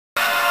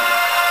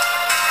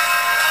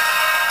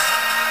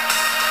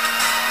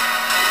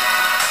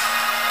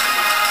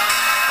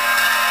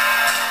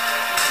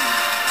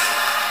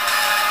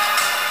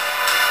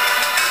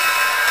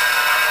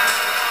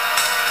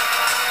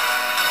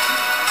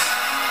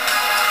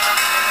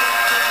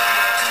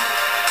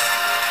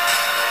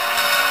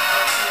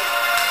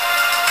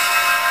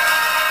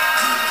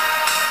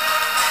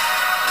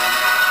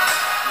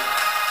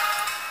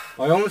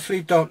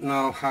honestly don't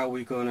know how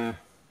we're going to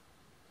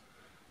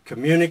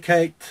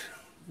communicate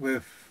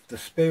with the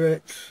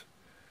spirits.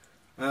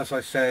 As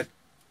I said,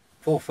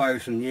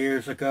 4,000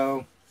 years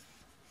ago,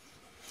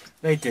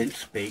 they didn't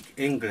speak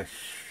English.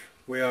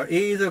 We are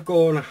either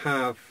going to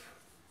have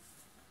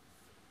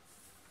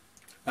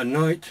a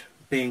night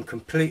being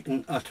complete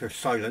and utter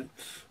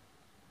silence,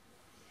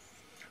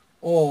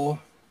 or,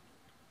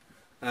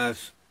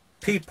 as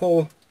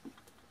people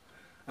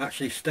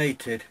actually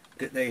stated,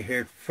 that they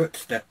heard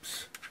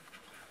footsteps,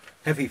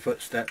 heavy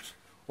footsteps,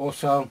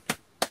 also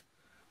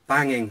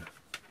banging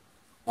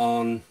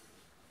on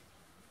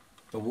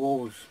the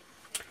walls.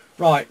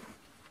 Right,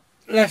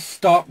 let's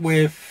start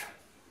with,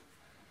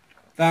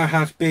 there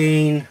has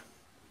been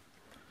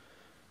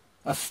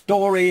a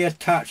story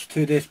attached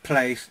to this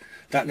place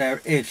that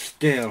there is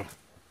still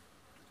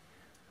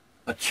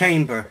a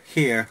chamber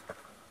here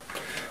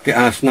that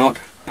has not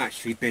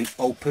actually been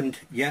opened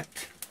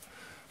yet.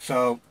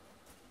 So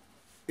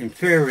in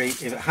theory,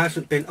 if it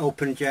hasn't been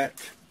opened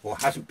yet, or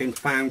hasn't been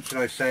found, should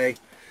I say,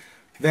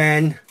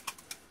 then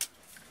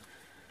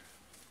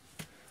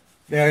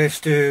there is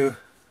still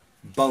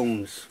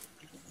bones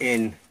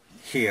in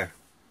here.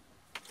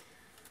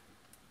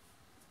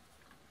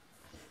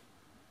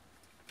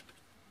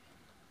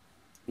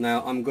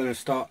 Now I'm going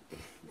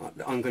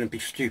to be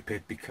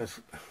stupid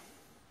because,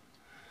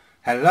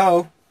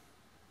 hello,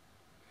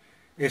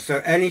 is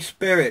there any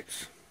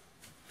spirits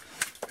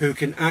who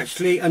can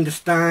actually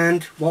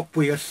understand what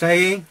we are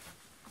saying?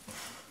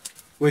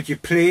 Would you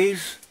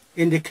please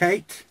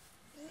indicate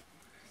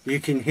you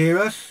can hear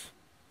us?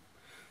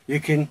 You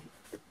can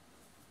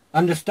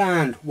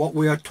understand what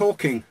we are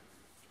talking?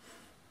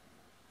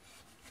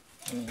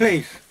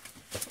 Please,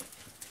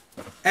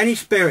 any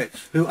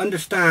spirits who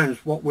understands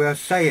what we are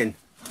saying?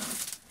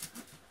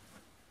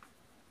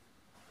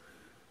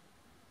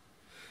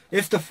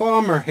 Is the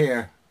farmer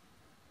here?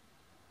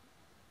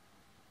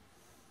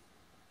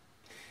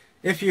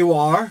 If you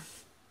are,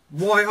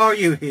 why are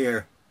you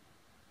here?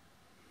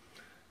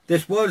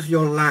 This was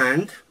your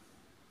land.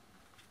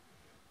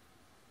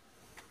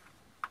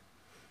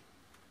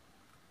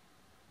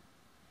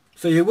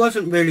 So you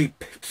wasn't really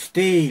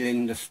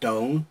stealing the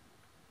stone.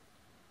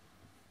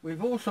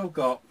 We've also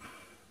got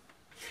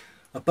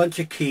a bunch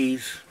of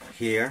keys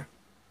here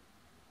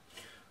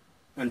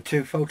and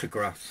 2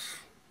 photographs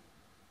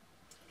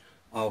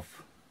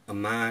of a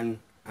man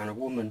and a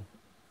woman.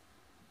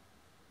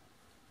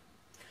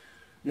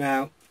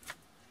 Now,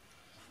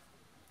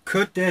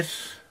 could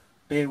this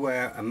be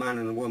where a man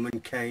and a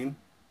woman came?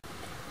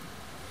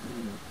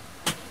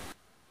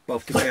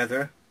 Both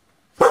together?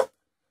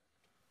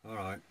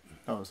 Alright.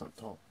 Oh, it's up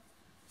top.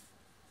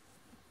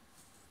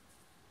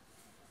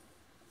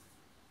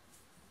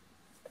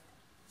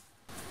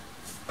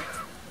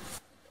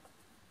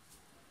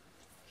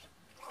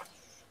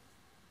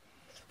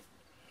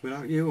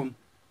 Without you,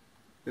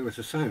 there was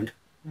a sound.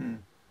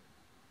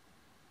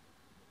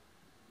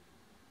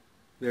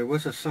 There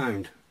was a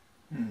sound.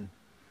 And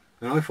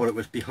I thought it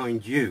was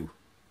behind you.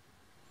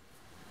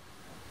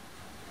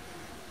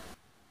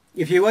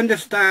 If you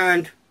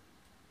understand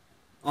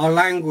our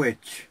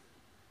language,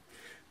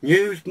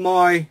 use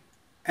my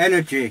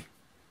energy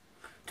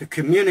to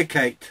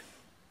communicate.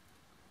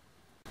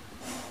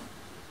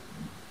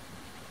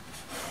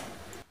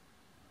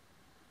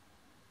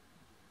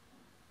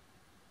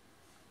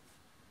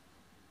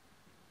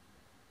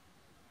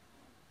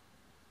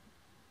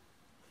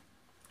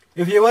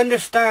 If you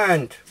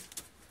understand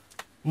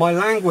my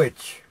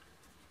language,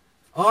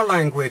 our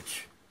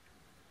language,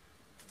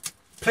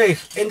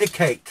 please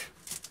indicate.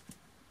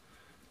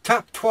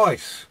 Tap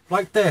twice,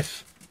 like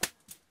this.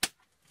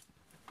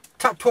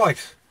 Tap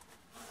twice.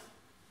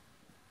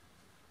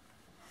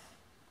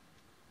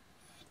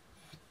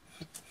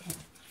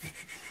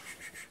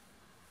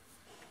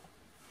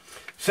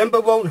 Simba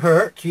won't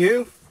hurt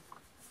you.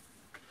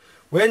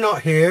 We're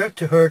not here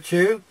to hurt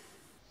you.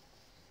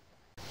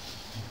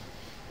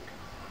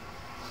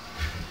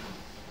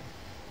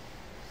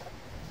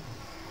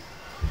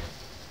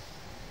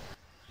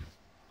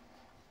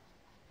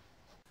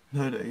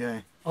 Heard it,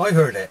 yeah. I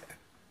heard it.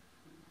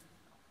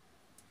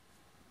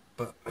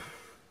 But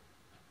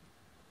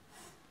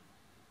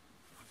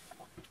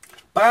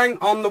bang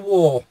on the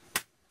wall.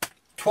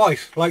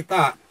 Twice, like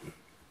that.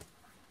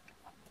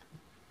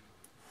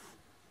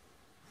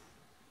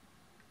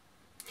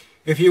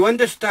 If you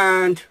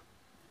understand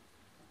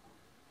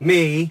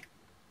me,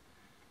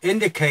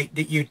 indicate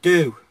that you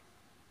do.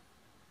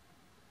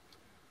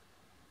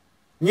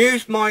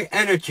 Use my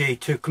energy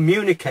to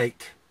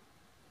communicate.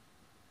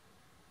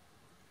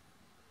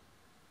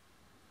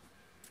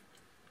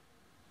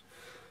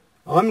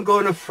 I'm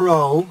going to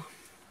throw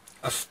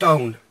a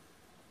stone.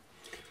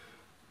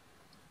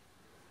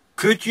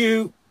 Could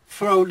you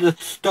throw the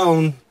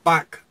stone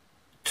back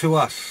to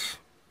us,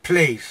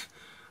 please?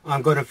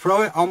 I'm going to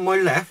throw it on my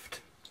left,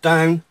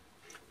 down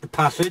the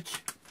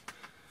passage.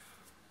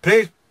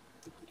 Please,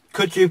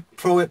 could you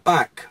throw it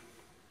back?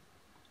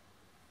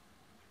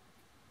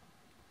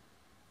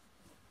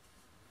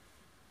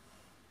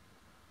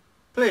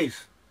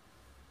 Please.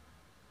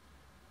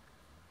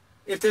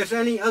 if there's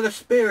any other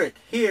spirit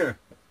here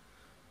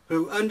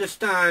who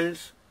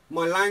understands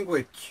my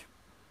language,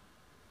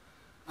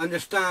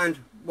 understand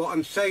what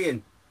I'm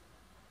saying,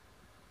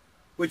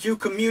 would you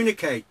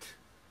communicate?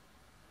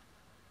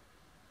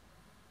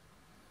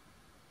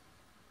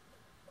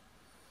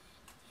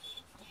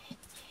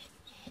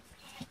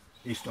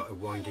 He started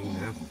winding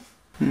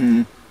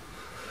now.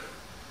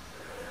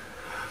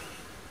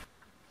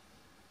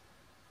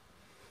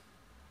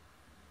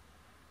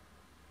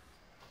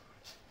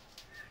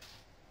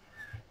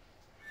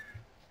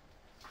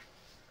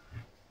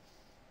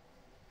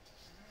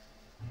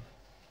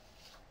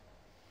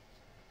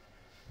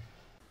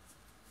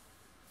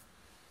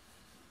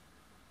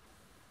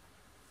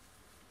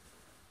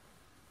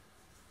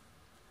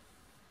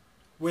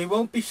 We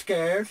won't be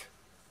scared.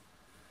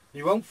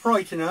 You won't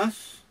frighten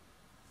us.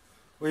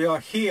 We are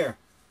here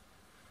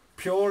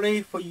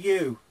purely for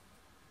you.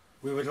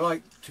 We would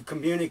like to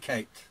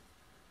communicate.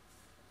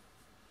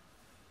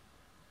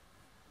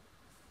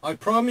 I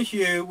promise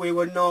you we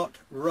will not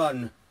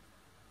run.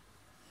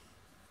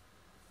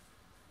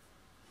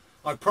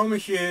 I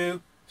promise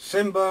you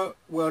Simba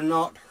will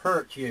not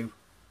hurt you.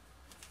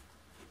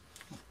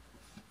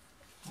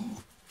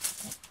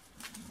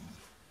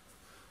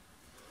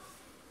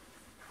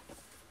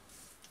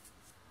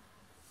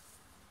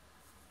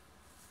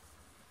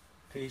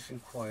 Peace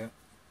and quiet.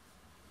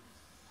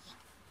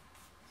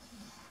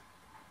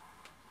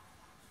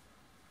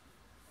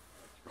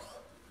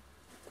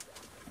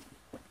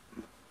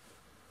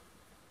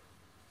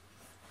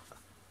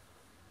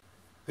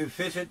 Who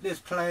visit this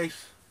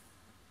place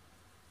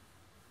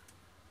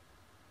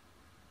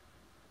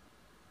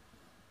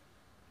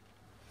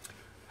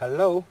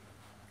hello,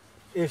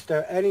 is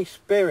there any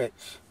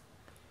spirits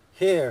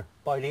here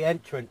by the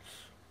entrance?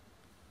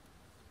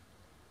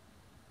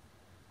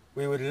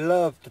 We would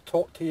love to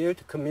talk to you,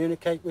 to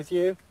communicate with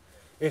you.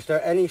 Is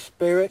there any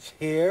spirits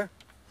here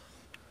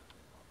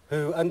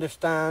who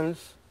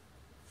understands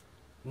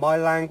my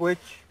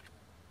language?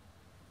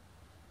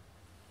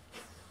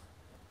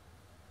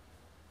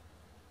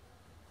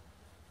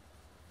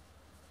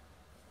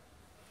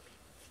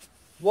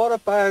 What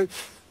about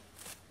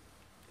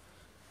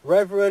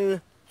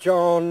Reverend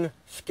John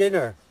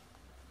Skinner?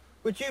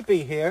 Would you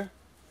be here?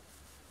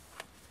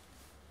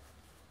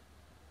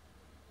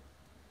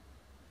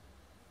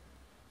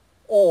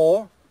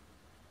 Or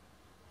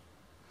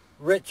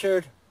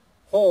Richard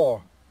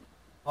Hoare,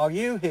 are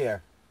you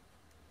here?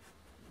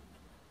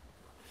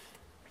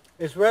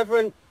 Is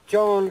Reverend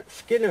John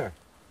Skinner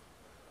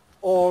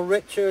or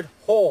Richard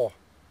Hoare,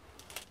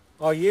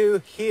 are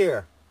you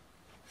here?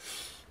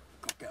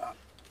 Get up.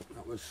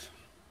 That was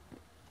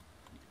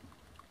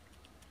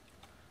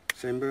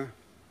Simba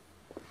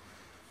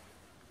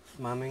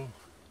smamming.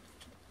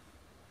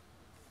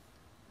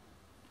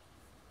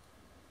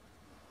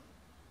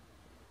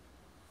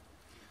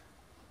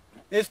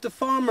 Is the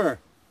farmer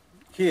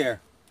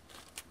here?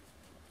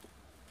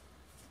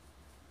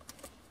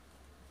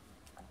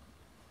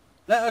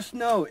 Let us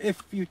know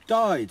if you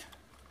died.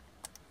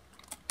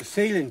 The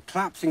ceiling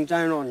collapsing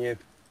down on you.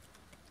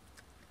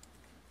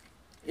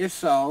 If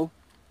so,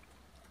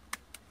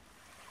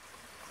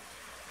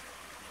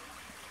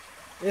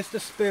 is the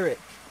spirit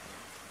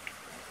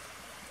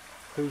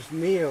who's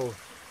kneel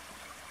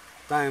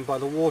down by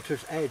the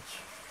water's edge?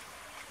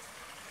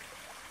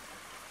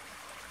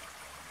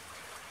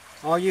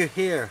 Are you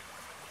here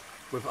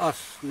with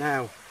us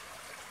now?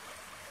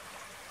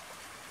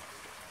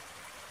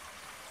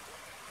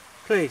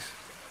 Please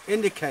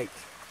indicate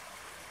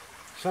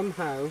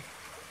somehow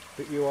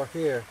that you are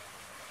here.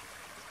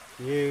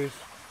 Use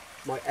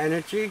my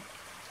energy.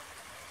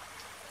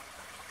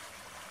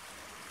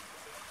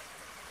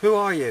 Who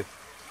are you?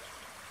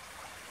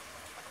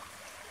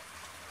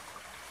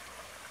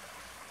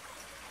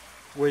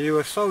 Were you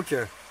a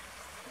soldier?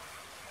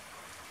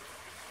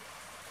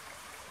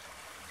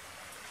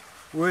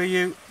 Were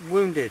you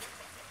wounded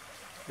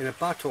in a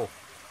battle?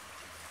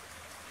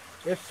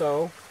 If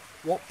so,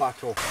 what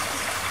battle?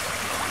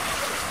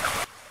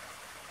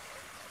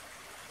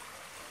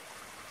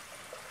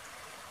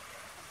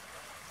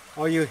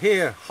 Are you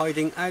here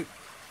hiding out?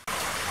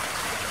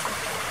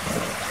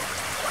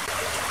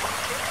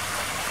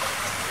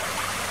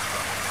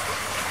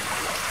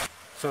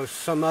 So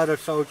some other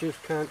soldiers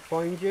can't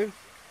find you?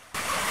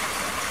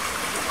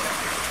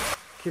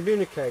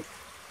 Communicate.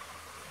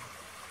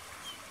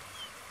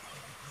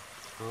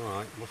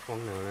 Alright, what's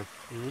wrong now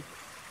then?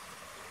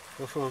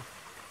 What's wrong?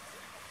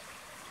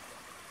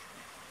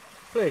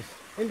 Please,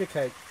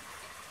 indicate.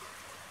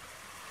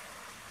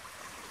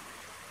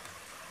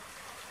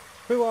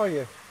 Who are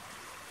you?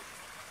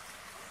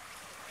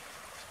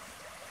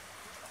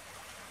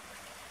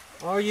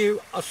 Are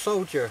you a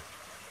soldier?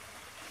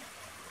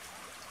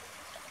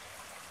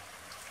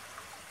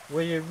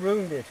 Were you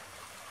wounded?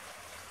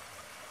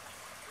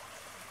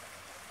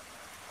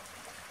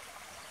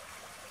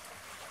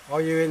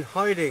 Are you in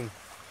hiding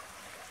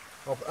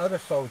of other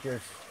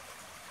soldiers?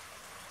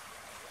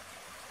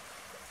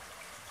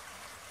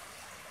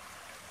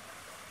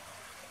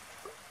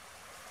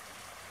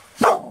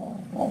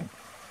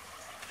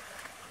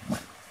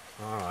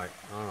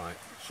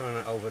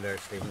 there,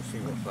 Stephen, see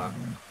what's that.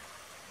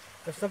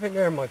 There's nothing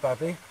there, my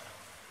babby.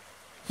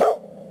 It's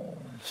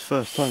the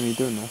first time you're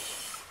doing this.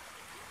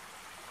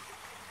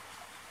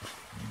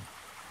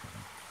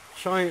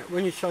 Shine,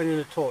 when you're shining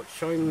the torch,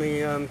 shine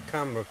the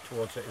camera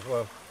towards it as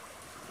well.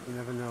 You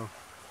never know.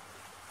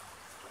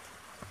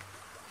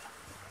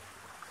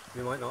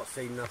 You might not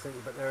see nothing,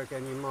 but there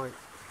again you might.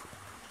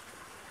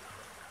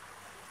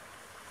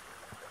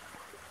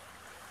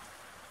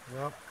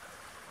 Yep.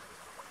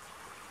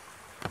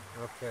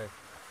 Okay.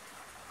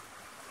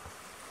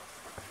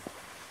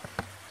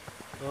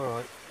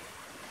 Alright.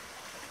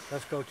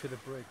 Let's go to the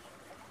bridge.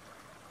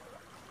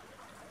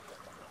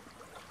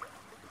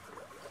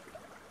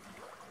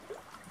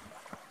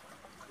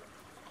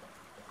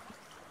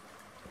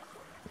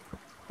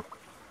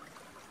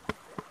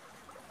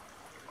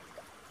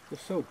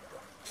 It's so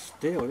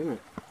still, isn't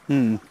it?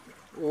 Hmm.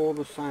 All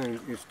the sound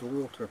is the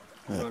water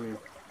running.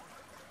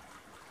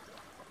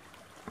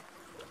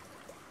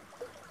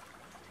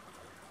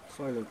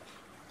 Silence.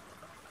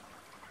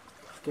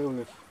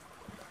 Stillness.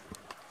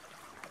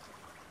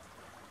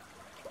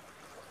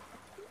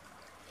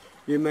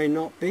 You may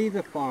not be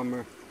the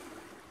farmer.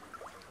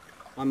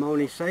 I'm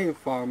only saying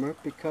farmer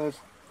because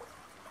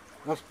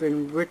that's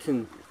been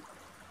written.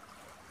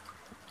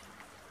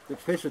 The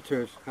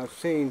visitors have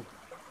seen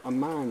a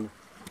man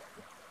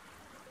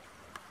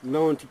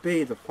known to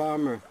be the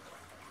farmer.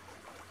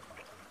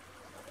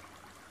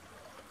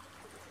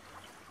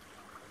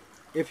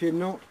 If you're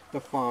not the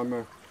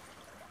farmer,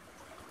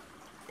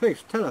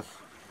 please tell us.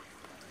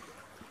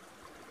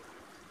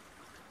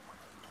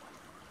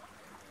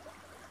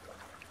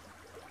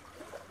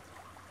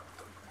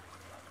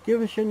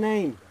 Give us your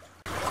name.